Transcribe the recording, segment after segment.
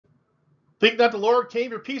Think not the Lord came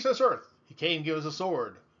for peace on this earth. He came to give us a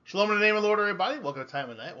sword. Shalom in the name of the Lord, everybody. Welcome to Time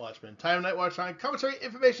of Night Watchman. Time of Night Watchman, commentary,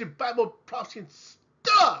 information, Bible, prophecy, and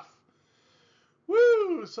stuff.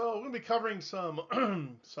 Woo! So we're going to be covering some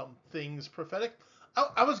some things prophetic.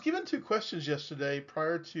 I was given two questions yesterday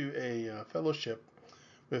prior to a fellowship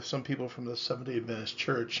with some people from the Seventh-day Adventist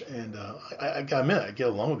Church, and I got to admit, I get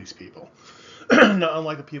along with these people. Not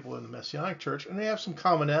unlike the people in the Messianic Church, and they have some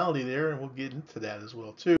commonality there, and we'll get into that as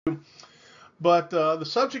well too. But the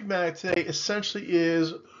subject matter today essentially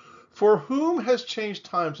is, for whom has changed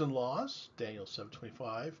times and laws, Daniel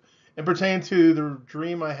 7:25, and pertaining to the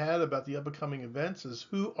dream I had about the up-and-coming events is,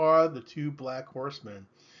 who are the two black horsemen?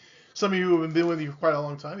 Some of you who have been with me for quite a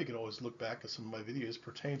long time, you can always look back at some of my videos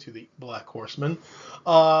pertaining to the black horsemen.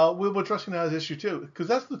 We'll be addressing that as issue too, because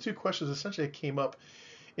that's the two questions essentially that came up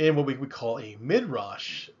in what we would call a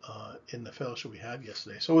midrash in the fellowship we had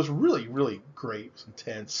yesterday. So it was really, really great. It was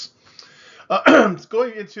intense.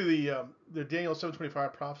 Going into the Daniel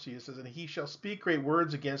 7:25 prophecy, it says, "And he shall speak great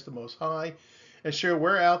words against the Most High, and shall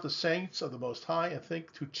wear out the saints of the Most High, and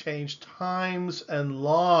think to change times and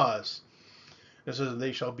laws." It says, "And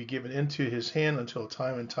they shall be given into his hand until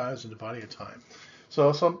time and times and dividing of time."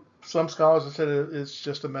 So some scholars have said it's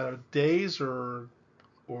just a matter of days or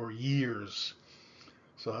years.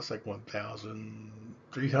 So that's like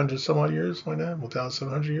 1,300 some odd years, like that,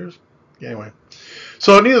 1,700 years. Anyway,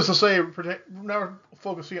 so needless to say, we're not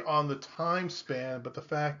focusing on the time span, but the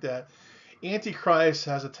fact that Antichrist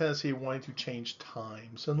has a tendency of wanting to change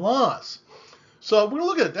times and laws. So we're going to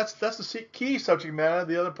look at it. That's the key subject matter.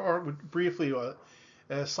 The other part would briefly,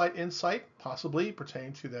 a slight insight, possibly,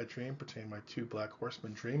 pertaining to that dream, pertaining to my two black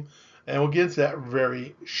horsemen dream. And we'll get into that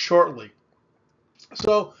very shortly.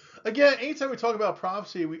 So, again, anytime we talk about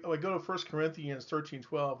prophecy, we go to 1 Corinthians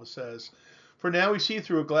 13:12. It says, "For now we see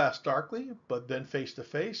through a glass darkly, but then face to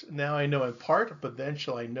face. Now I know in part, but then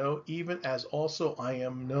shall I know, even as also I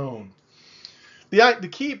am known." The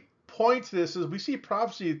key point to this is we see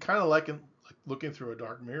prophecy kind of like looking through a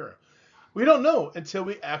dark mirror. We don't know until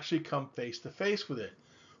we actually come face to face with it.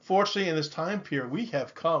 Fortunately, in this time period, we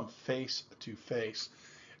have come face to face.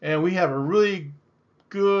 And we have a really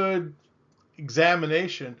good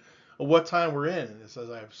examination of what time we're in. And as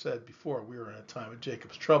I've said before, we are in a time of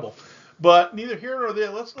Jacob's trouble. But neither here nor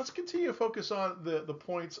there. Let's continue to focus on the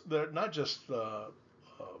points that are not just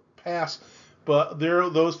past, but there are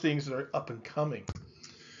those things that are up and coming.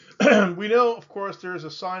 We know, of course, there is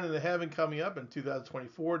a sign in the heaven coming up in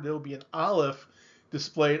 2024. There will be an Aleph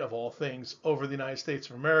displayed, of all things, over the United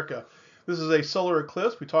States of America. This is a solar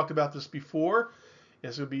eclipse. We talked about this before.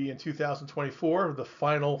 This will be in 2024, the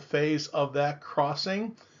final phase of that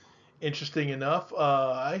crossing. Interesting enough.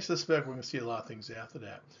 I suspect we're going to see a lot of things after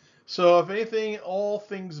that. So, if anything, all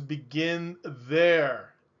things begin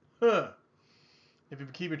there. If you've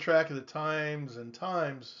been keeping track of the times,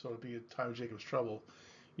 so it'll be a time of Jacob's trouble.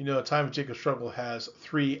 You know, a time of Jacob's trouble has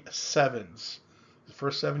 3 sevens. The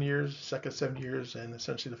first 7 years, second 7 years, and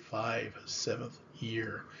essentially the seventh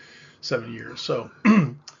year. 7 years. So,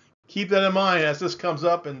 keep that in mind as this comes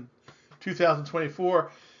up in 2024,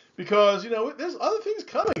 because, you know, there's other things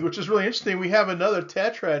coming, which is really interesting. We have another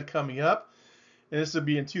tetrad coming up, and this will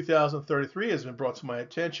be in 2033, has been brought to my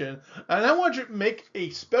attention. And I want you to make a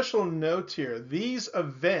special note here. These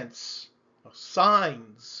events,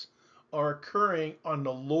 signs, are occurring on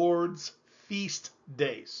the Lord's feast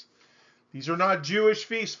days. These are not Jewish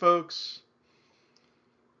feasts, folks.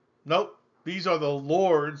 Nope. These are the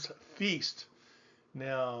Lord's feast.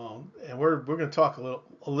 Now, and we're going to talk a little,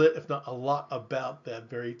 if not a lot, about that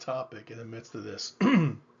very topic in the midst of this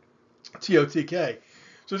TOTK.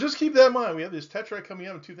 So just keep that in mind. We have this tetrad coming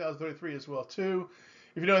up in 2033 as well too.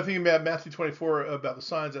 If you know anything about Matthew 24, about the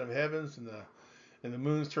signs of the heavens, and the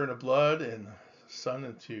moons turn to blood and the sun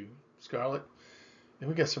into scarlet, and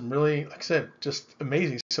we got some really, like I said, just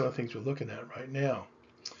amazing some of the things we're looking at right now.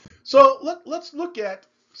 So let's look at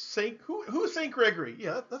who is Saint Gregory?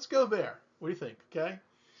 Yeah, let's go there. What do you think? Okay,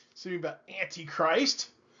 something about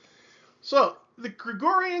Antichrist. So the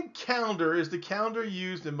Gregorian calendar is the calendar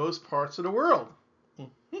used in most parts of the world.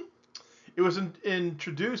 It was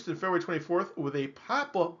introduced on February 24th with a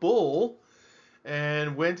papal bull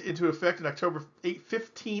and went into effect in October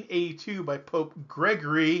 1582 by Pope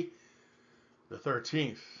Gregory the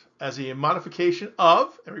 13th as a modification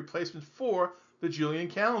of and replacement for the Julian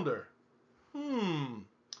calendar.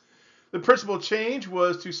 The principal change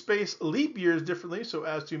was to space leap years differently so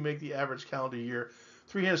as to make the average calendar year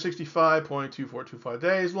 365.2425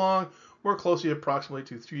 days long, more closely approximately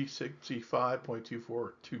to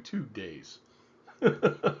 365.2422 days.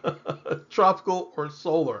 Tropical or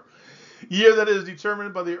solar. year that is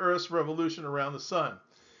determined by the Earth's revolution around the sun.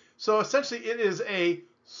 So essentially, it is a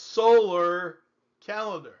solar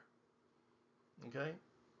calendar. Okay.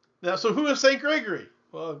 Now, so who is St. Gregory?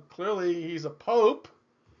 Well, clearly he's a pope.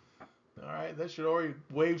 All right, that should already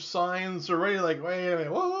wave signs already like, wait a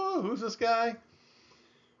minute, whoa, who's this guy?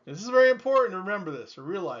 This is very important to remember this, or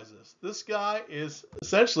realize this. This guy is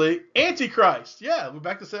essentially Antichrist. Yeah, we're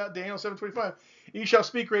back to Daniel 7:25. He shall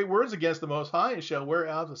speak great words against the Most High, and shall wear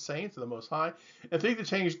out the saints of the Most High, and think to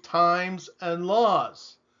change times and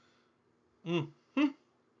laws. Mm-hmm.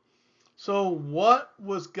 So what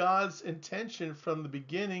was God's intention from the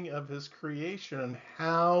beginning of his creation, and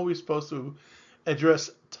how are we supposed to address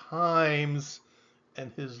times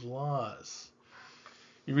and his laws?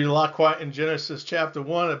 You read a lot quiet in Genesis chapter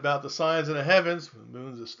 1 about the signs in the heavens, the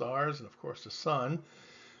moons, the stars, and of course the sun.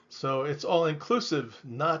 So it's all inclusive,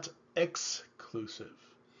 not exclusive.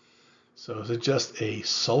 So is it just a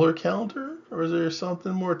solar calendar, or is there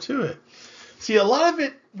something more to it? See, a lot of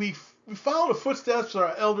it, we follow the footsteps of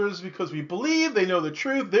our elders because we believe they know the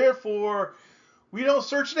truth. Therefore, we don't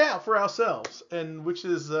search it out for ourselves, and which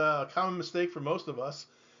is a common mistake for most of us.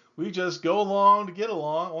 We just go along to get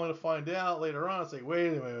along, only to find out later on, say, wait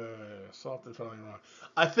a minute, something's wrong.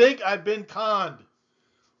 I think I've been conned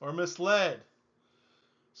or misled.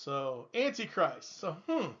 So, Antichrist. So,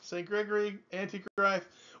 St. Gregory, Antichrist.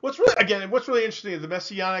 What's really interesting is the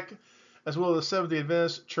Messianic, as well as the Seventh-day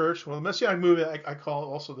Adventist Church. Well, the Messianic movement, I call it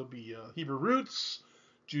also to be Hebrew roots,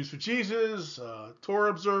 Jews for Jesus, Torah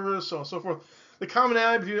observers, so on and so forth. The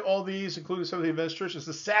commonality between all these, including the Seventh-day Adventist Church, is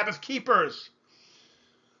the Sabbath keepers.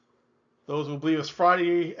 Those who believe it's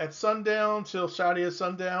Friday at sundown till Saturday at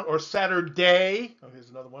sundown, or Saturday. Oh,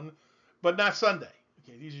 here's another one, but not Sunday.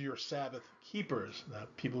 Okay, these are your Sabbath keepers. Now,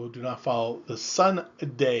 people who do not follow the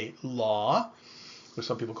Sunday law, which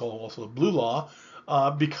some people call also the blue law,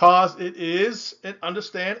 because it is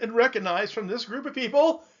understand and recognized from this group of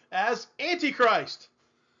people as Antichrist.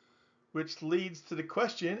 Which leads to the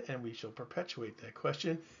question, and we shall perpetuate that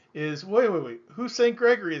question, is wait, who's St.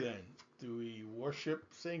 Gregory then? Do we worship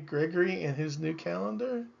St. Gregory and his new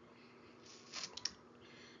calendar?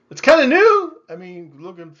 It's kind of new. I mean,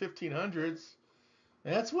 look in 1500s.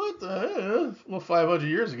 That's what, 500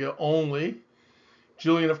 years ago only.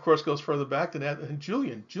 Julian, of course, goes further back than that. And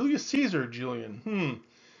Julius Caesar Julian.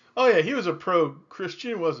 Oh yeah, he was a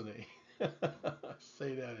pro-Christian, wasn't he?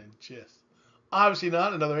 Say that in jest. Obviously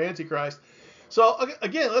not another Antichrist. So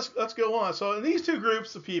again, let's go on. So in these two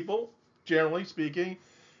groups of people, generally speaking,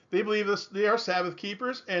 they believe they are Sabbath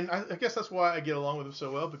keepers, and I guess that's why I get along with them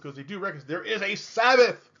so well, because they do recognize there is a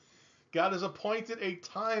Sabbath. God has appointed a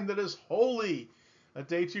time that is holy, a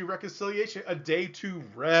day to reconciliation, a day to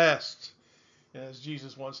rest. And as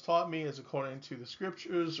Jesus once taught me, as according to the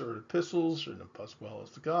scriptures or epistles, or as well as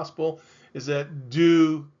the gospel, is that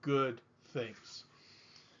do good things.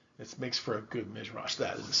 It makes for a good midrash,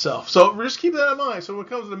 that in itself. So just keep that in mind. So when it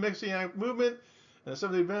comes to the Messianic movement and the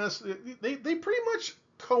Seventh-day Adventists, they pretty much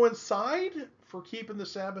coincide for keeping the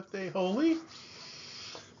Sabbath day holy.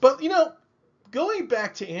 But, going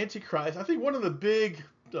back to Antichrist, I think one of the big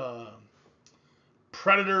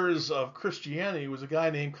predators of Christianity was a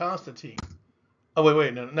guy named Constantine. Oh,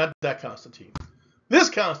 wait, no, not that Constantine.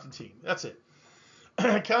 This Constantine, that's it.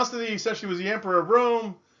 Constantine essentially was the emperor of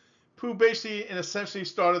Rome, who basically and essentially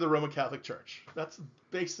started the Roman Catholic Church. That's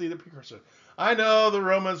basically the precursor. I know the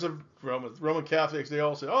Roman Catholics, they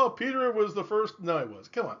all say, oh, Peter was the first. No, he was.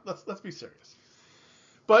 Come on, let's be serious.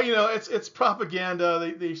 But, it's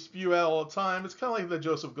propaganda. They spew out all the time. It's kind of like the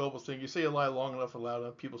Joseph Goebbels thing. You say a lie long enough or loud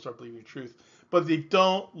enough, people start believing the truth. But they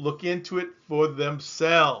don't look into it for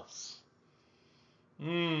themselves.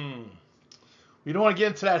 We don't want to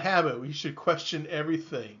get into that habit. We should question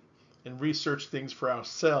everything and research things for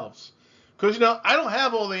ourselves. Because, I don't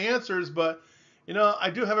have all the answers, but, I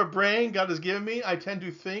do have a brain God has given me. I tend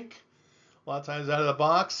to think a lot of times out of the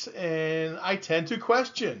box, and I tend to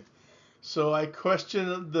question. So I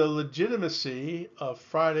question the legitimacy of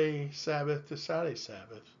Friday Sabbath to Saturday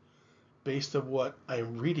Sabbath based on what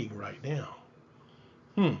I'm reading right now.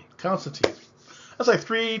 Constantine. That's like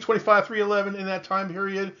 325, 311 in that time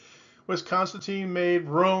period was Constantine made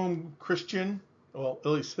Rome Christian. Well,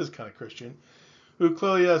 at least his kind of Christian, who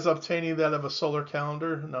clearly is obtaining that of a solar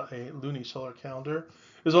calendar, not a lunisolar calendar.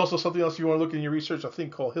 There's also something else you want to look in your research, a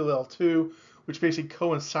thing called Hillel II, which basically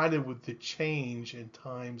coincided with the change in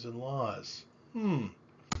times and laws.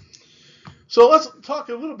 So let's talk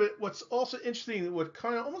a little bit. What's also interesting, what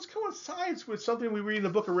kind of almost coincides with something we read in the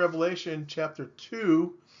book of Revelation, chapter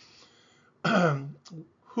 2.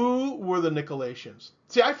 Who were the Nicolaitans?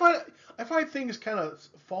 See, I find things kind of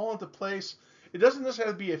fall into place It doesn't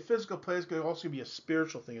necessarily have to be a physical place, it could also be a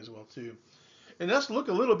spiritual thing as well, too. And let's look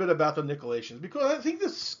a little bit about the Nicolaitans, because I think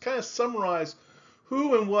this kind of summarizes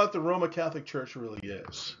who and what the Roman Catholic Church really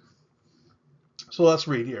is. So let's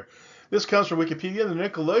read here. This comes from Wikipedia. The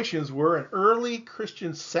Nicolaitans were an early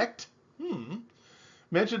Christian sect,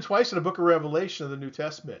 mentioned twice in the book of Revelation of the New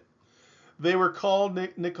Testament. They were called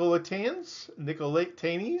Nicolaitans,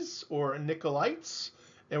 Nicolaitanes, or Nicolites,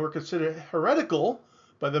 and were considered heretical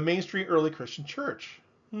by the mainstream early Christian church.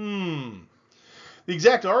 The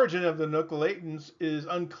exact origin of the Nicolaitans is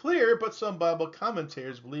unclear, but some Bible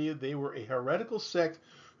commentators believe they were a heretical sect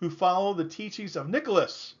who followed the teachings of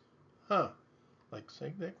Nicholas. Like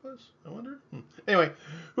St. Nicholas, I wonder? Anyway,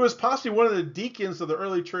 who was possibly one of the deacons of the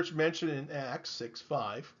early church mentioned in Acts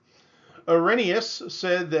 6:5. Irenaeus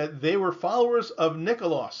said that they were followers of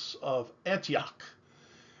Nicholas of Antioch,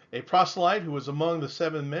 a proselyte who was among the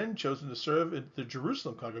 7 men chosen to serve in the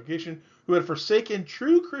Jerusalem congregation, who had forsaken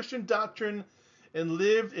true Christian doctrine and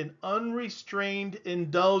lived in unrestrained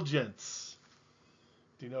indulgence.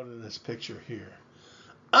 Do you note in this picture here?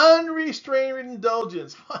 Unrestrained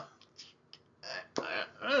indulgence. I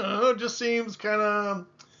don't know, it just seems kind of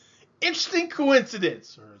interesting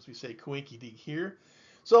coincidence, or as we say, coinky-dink here.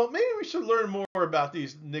 So maybe we should learn more about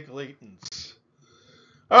these Nicolaitans.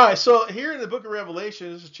 All right, so here in the book of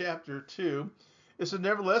Revelation, this is chapter 2, it says,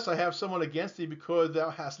 "Nevertheless, I have someone against thee, because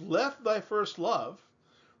thou hast left thy first love.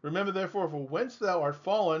 Remember therefore from whence thou art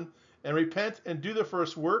fallen, and repent and do the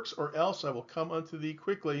first works, or else I will come unto thee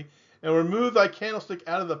quickly, and remove thy candlestick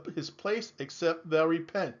out of his place, except thou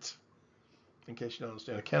repent." In case you don't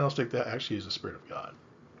understand, a candlestick, that actually is the Spirit of God.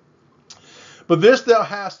 "But this thou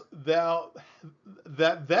hast, that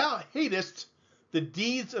thou hatest the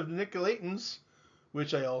deeds of the Nicolaitans,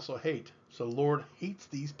 which I also hate." So the Lord hates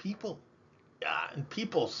these people. And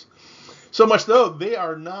peoples. So much though, they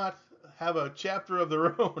are not, have a chapter of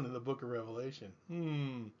their own in the book of Revelation.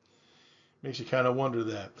 Makes you kind of wonder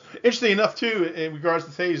that. Interesting enough, too, in regards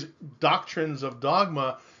to today's doctrines of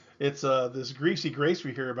dogma, it's this greasy grace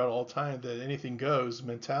we hear about all the time, that anything goes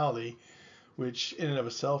mentality, which in and of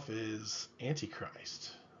itself is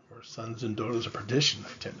Antichrist, or sons and daughters of perdition,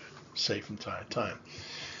 I tend to say from time to time.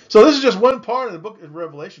 So this is just one part of the book of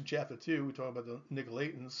Revelation, chapter 2. We talk about the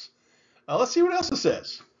Nicolaitans. Let's see what else it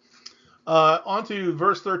says. On to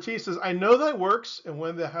verse 13. It says, "I know thy works, and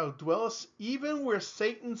when thou dwellest even where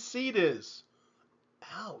Satan's seat is."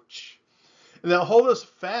 Ouch. "And thou holdest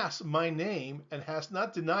fast my name, and hast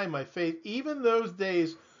not denied my faith, even those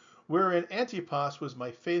days wherein Antipas was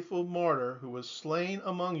my faithful martyr, who was slain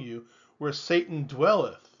among you, where Satan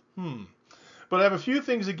dwelleth. But I have a few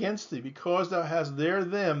things against thee, because thou hast there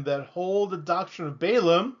them that hold the doctrine of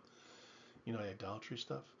Balaam," you know, idolatry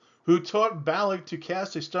stuff, "who taught Balak to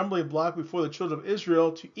cast a stumbling block before the children of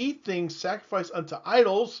Israel, to eat things sacrificed unto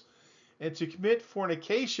idols, and to commit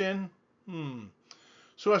fornication.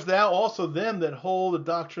 So hast thou also them that hold the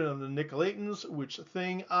doctrine of the Nicolaitans, which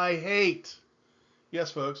thing I hate."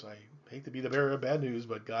 Yes, folks, I hate to be the bearer of bad news,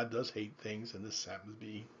 but God does hate things, and this happens to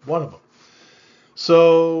be one of them.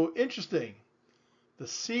 So, interesting. The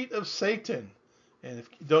seat of Satan. And if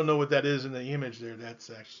you don't know what that is in the image there, that's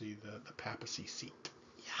actually the papacy seat.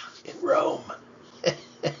 Yeah, in Rome.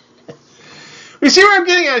 You see where I'm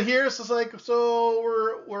getting at here? It's just like, so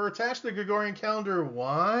we're attached to the Gregorian calendar.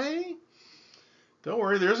 Why? Don't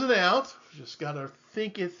worry, there's an out. Just got to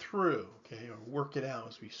think it through, okay, or work it out,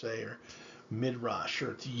 as we say, or midrash,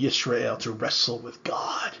 or to Yisrael, to wrestle with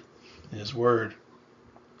God and His Word.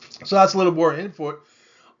 So that's a little more input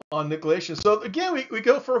on Nicolaitans. So again, we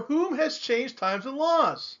go for whom has changed times and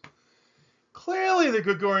laws. Clearly, the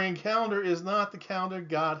Gregorian calendar is not the calendar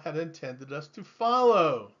God had intended us to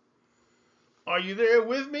follow. Are you there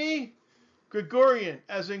with me? Gregorian,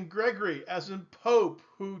 as in Gregory, as in Pope,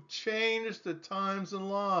 who changed the times and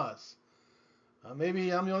laws.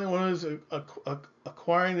 Maybe I'm the only one who's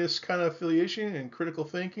acquiring this kind of affiliation and critical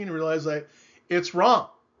thinking and realize that it's wrong.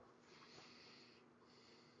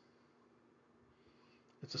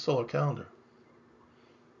 It's a solar calendar.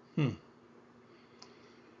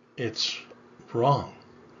 It's wrong.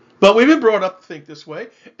 But we've been brought up to think this way,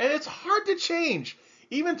 and it's hard to change,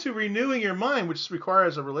 even to renewing your mind, which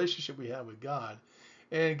requires a relationship we have with God.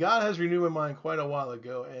 And God has renewed my mind quite a while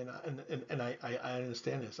ago, and I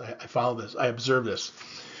understand this. I follow this. I observe this.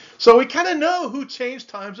 So we kind of know who changed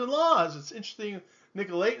times and laws. It's interesting.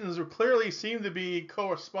 Nicolaitans clearly seem to be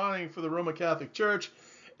corresponding for the Roman Catholic Church,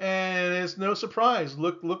 and it's no surprise.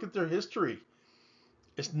 Look at their history.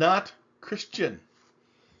 It's not Christian.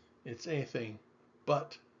 It's anything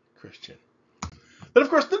but Christian. But of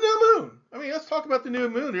course, the new moon. I mean, let's talk about the new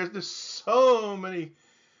moon. There's so many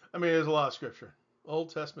I mean, there's a lot of scripture,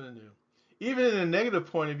 Old Testament and New. Even in a negative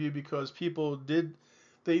point of view, because people did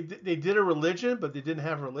a religion, but they didn't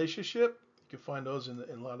have a relationship. You can find those in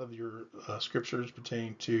a lot of your scriptures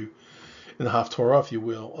pertaining to, in the Haftorah, if you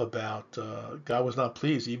will, about God was not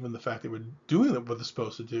pleased, even the fact they were doing what they're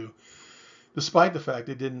supposed to do, despite the fact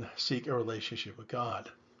they didn't seek a relationship with God.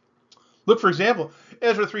 Look, for example,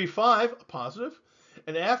 Ezra 3:5, a positive,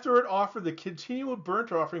 and after it offered the continual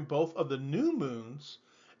burnt offering both of the new moons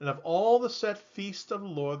and of all the set feasts of the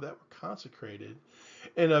Lord that were consecrated,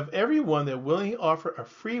 and of every one that willingly offer a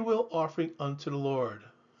free will offering unto the Lord.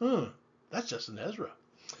 That's just in Ezra.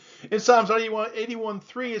 In Psalms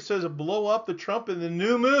 81:3, it says, blow up the trumpet in the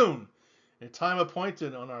new moon, in time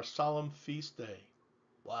appointed on our solemn feast day.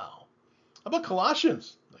 Wow. How about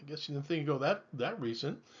Colossians? I guess you didn't think it'd go that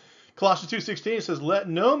recent. Colossians 2:16 says, let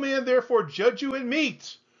no man therefore judge you in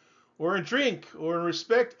meat, or in drink, or in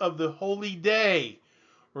respect of the holy day,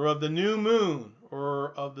 or of the new moon,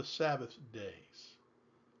 or of the Sabbath days.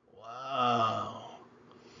 Wow.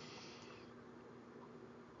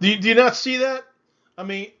 Do you not see that? I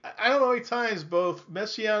mean, I don't know how many times both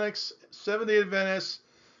Messianics, Seventh-day Adventists,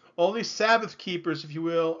 all these Sabbath keepers, if you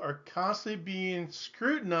will, are constantly being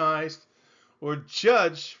scrutinized or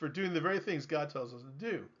judged for doing the very things God tells us to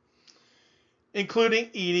do, including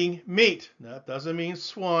eating meat. Now, that doesn't mean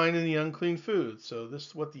swine and the unclean food. So this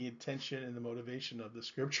is what the intention and the motivation of the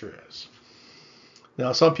scripture is.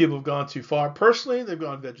 Now, some people have gone too far. Personally, they've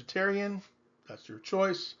gone vegetarian. That's your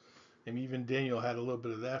choice. And even Daniel had a little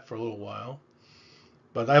bit of that for a little while.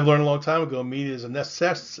 But I've learned a long time ago, meat is a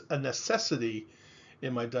necessity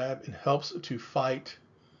in my diet and helps to fight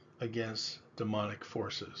against demonic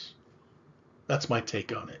forces. That's my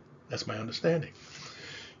take on it. That's my understanding.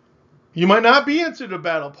 You might not be into the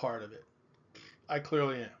battle part of it. I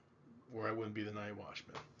clearly am, or I wouldn't be the night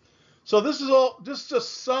watchman. So this is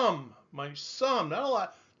just some, not a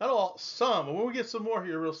lot, not all, some. And we'll get some more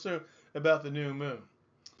here real soon about the new moon.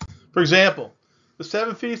 For example, the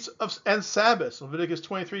 7 feasts and Sabbaths, Leviticus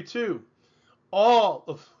 23:2. All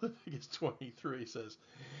of Leviticus 23 says,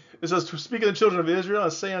 it says, to speak of the children of Israel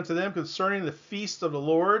and say unto them concerning the feast of the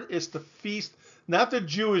Lord, it's the feast, not the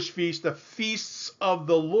Jewish feast, the feasts of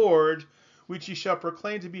the Lord, which ye shall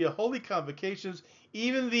proclaim to be a holy convocations.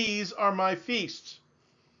 Even these are my feasts.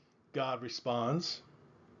 God responds.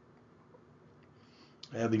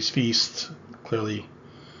 I have these feasts clearly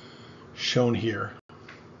shown here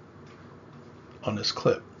on this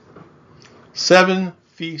clip. 7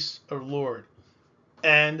 feasts of the Lord,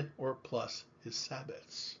 and or plus his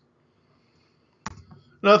Sabbaths.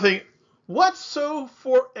 Another thing, what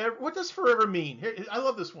does forever mean? Here, I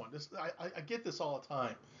love this one. I get this all the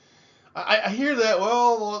time. I hear that,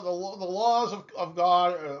 well, the laws of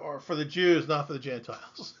God are for the Jews, not for the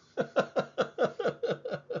Gentiles.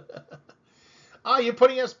 You're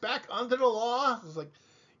putting us back under the law? It's like,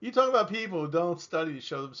 you talk about people who don't study to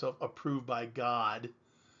show themselves approved by God.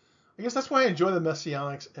 I guess that's why I enjoy the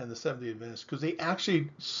Messianics and the Seventh-day Adventists, because they actually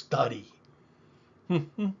study.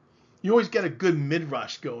 You always get a good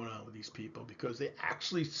midrash going on with these people because they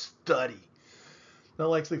actually study. Not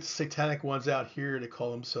like the satanic ones out here that call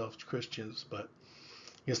themselves Christians, but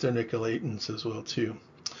I guess they're Nicolaitans as well too.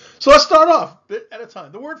 So let's start off a bit at a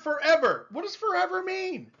time. The word forever. What does forever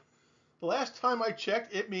mean? The last time I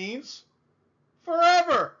checked, it means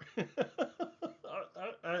forever.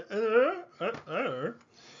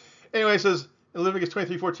 Anyway, it says in Leviticus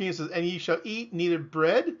 23:14, it says, and ye shall eat neither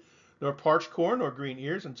bread nor parched corn nor green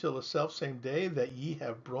ears until the selfsame day that ye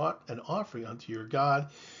have brought an offering unto your God.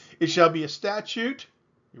 It shall be a statute,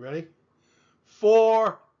 you ready?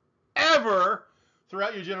 Forever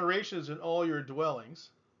throughout your generations in all your dwellings.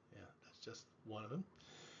 Yeah, that's just one of them.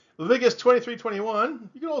 Leviticus 23:21.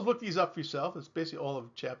 You can always look these up for yourself. It's basically all of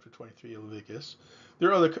chapter 23 of Leviticus. There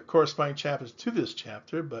are other corresponding chapters to this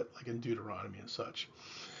chapter, but like in Deuteronomy and such.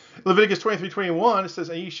 Leviticus 23:21, it says,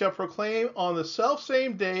 and ye shall proclaim on the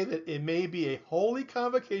selfsame day that it may be a holy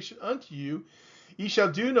convocation unto you. Ye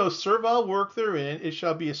shall do no servile work therein. It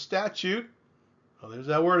shall be a statute. Oh, there's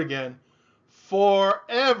that word again.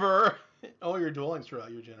 Forever in all your dwellings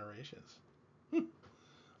throughout your generations.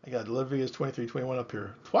 I got Leviticus 23:21 up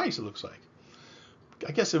here twice, it looks like.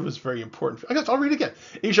 I guess it was very important. I guess I'll read it again.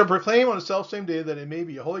 Ye shall proclaim on the selfsame day that it may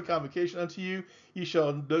be a holy convocation unto you. Ye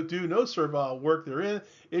shall do no servile work therein.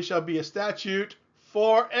 It shall be a statute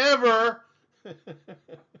forever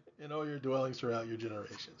in all your dwellings throughout your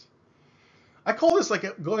generations. I call this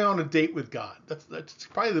like going on a date with God. That's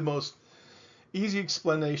probably the most easy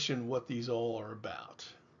explanation what these all are about.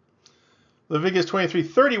 Leviticus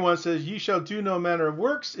 23:31 says, ye shall do no manner of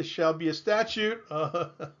works. It shall be a statute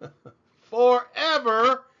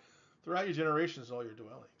forever throughout your generations, all your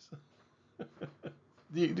dwellings.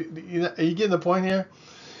 Are you getting the point here?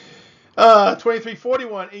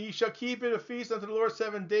 23:41, and ye shall keep it a feast unto the Lord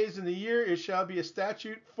 7 days in the year. It shall be a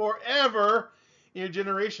statute forever in your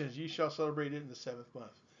generations. Ye shall celebrate it in the 7th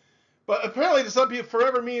month. But apparently to some people,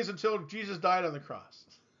 forever means until Jesus died on the cross.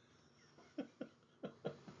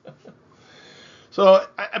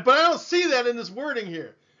 But I don't see that in this wording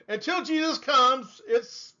here. Until Jesus comes,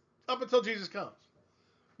 it's up until Jesus comes.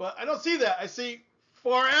 But I don't see that. I see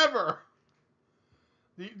forever.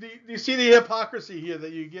 Do you see the hypocrisy here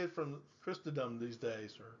that you get from Christendom these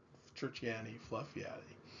days, or churchianity,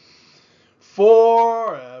 fluffianity?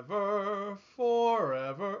 Forever,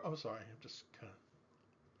 forever. I'm sorry. I'm just kind of.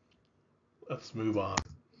 Let's move on.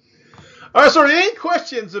 All right. So, are there any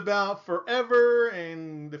questions about forever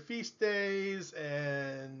and the feast days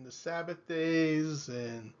and the Sabbath days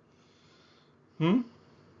and?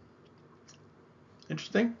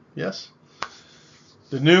 Interesting. Yes.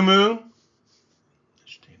 The new moon.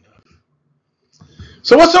 Interesting enough.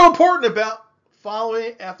 So, what's so important about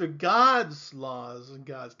following after God's laws and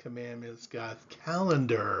God's commandments, God's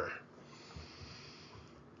calendar?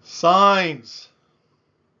 Signs.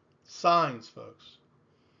 Signs, folks.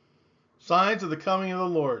 Signs of the coming of the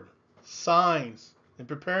Lord. Signs in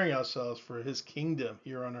preparing ourselves for his kingdom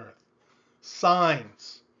here on earth.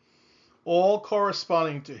 Signs. All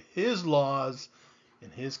corresponding to his laws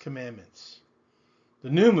and his commandments. The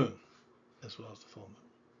new moon as well as the full moon.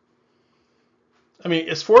 I mean,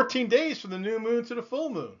 it's 14 days from the new moon to the full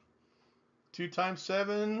moon. 2 times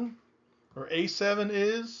 7, or A7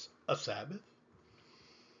 is a Sabbath.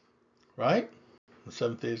 Right? The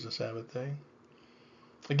 7th day is the Sabbath day.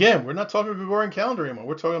 Again, we're not talking Gregorian calendar anymore.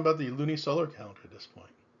 We're talking about the lunisolar calendar at this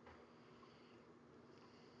point.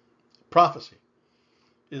 Prophecy.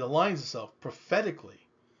 It aligns itself prophetically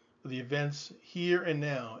with the events here and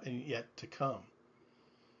now and yet to come.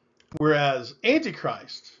 Whereas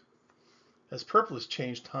Antichrist has purposely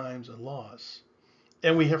changed times and laws.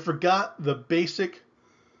 And we have forgot the basic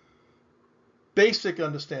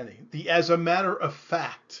understanding, the as a matter of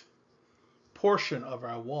fact portion of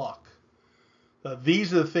our walk.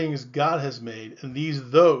 These are the things God has made, and these are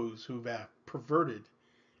those who have perverted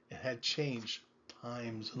and had changed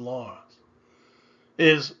times and laws.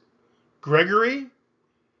 Is Gregory,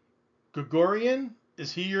 Gregorian,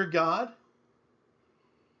 is he your God?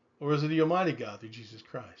 Or is it the Almighty God through Jesus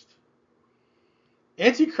Christ?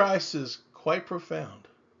 Antichrist is quite profound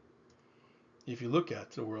if you look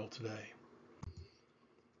at the world today.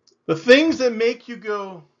 The things that make you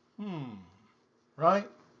go, right?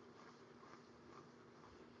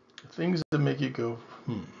 The things that make you go,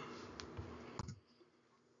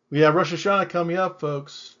 We have Rosh Hashanah coming up,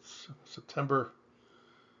 folks. September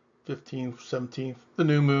 15th, 17th. The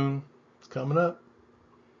new moon is coming up.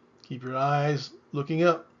 Keep your eyes looking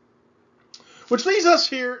up. Which leads us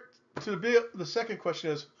here to the second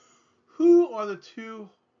question is, who are the 2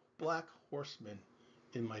 black horsemen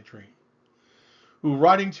in my dream? Who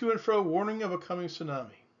riding to and fro, warning of a coming tsunami.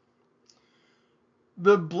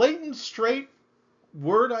 The blatant, straight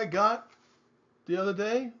word I got the other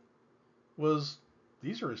day was,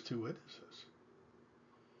 these are his 2 witnesses.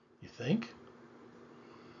 You think?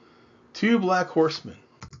 2 black horsemen.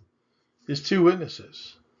 His 2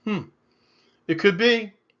 witnesses. It could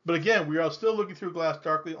be, but again, we are still looking through glass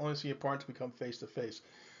darkly, only seeing part to become face to face.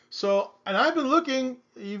 So, and I've been looking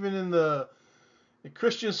even in the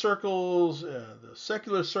Christian circles, the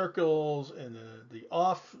secular circles, and the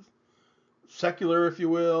off secular, if you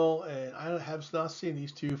will, and I have not seen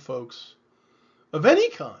these 2 folks of any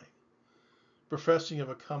kind professing of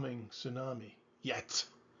a coming tsunami yet.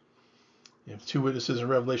 You have 2 witnesses in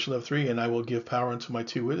Revelation 11:3, and I will give power unto my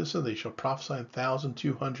 2 witnesses. They shall prophesy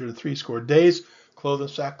 1,260 days, clothed in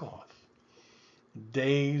sackcloth.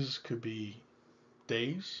 Days could be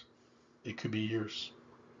days. It could be years.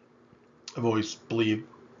 I've always believed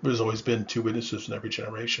there's always been 2 witnesses in every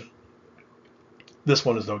generation. This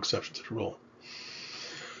one is no exception to the rule.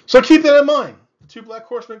 So keep that in mind. The 2 black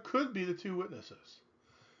horsemen could be the 2 witnesses.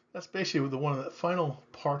 That's basically one of the final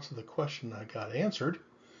parts of the question I got answered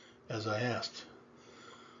as I asked.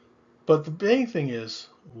 But the main thing is,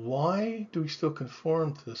 why do we still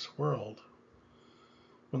conform to this world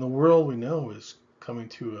when the world we know is coming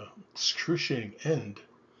to an excruciating end,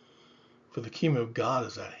 for the kingdom of God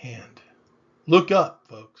is at hand? Look up,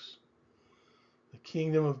 folks. The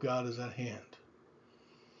kingdom of God is at hand.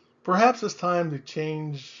 Perhaps it's time to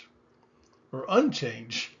change or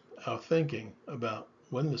unchange our thinking about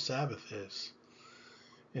when the Sabbath is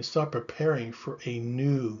and start preparing for a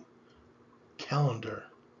new calendar,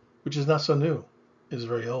 which is not so new. It is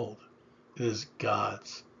very old. It is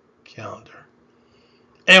God's calendar.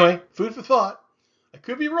 Anyway, food for thought. I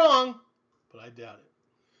could be wrong, but I doubt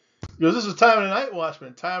it. Because this is Time of the Night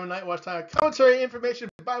Watchman. Time of the Night Watch Time. Commentary, information,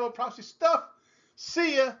 Bible, prophecy stuff.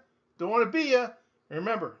 See ya. Don't want to be ya. And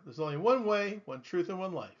remember, there's only one way, one truth, and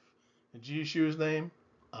one life. In Yeshua's name,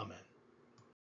 amen.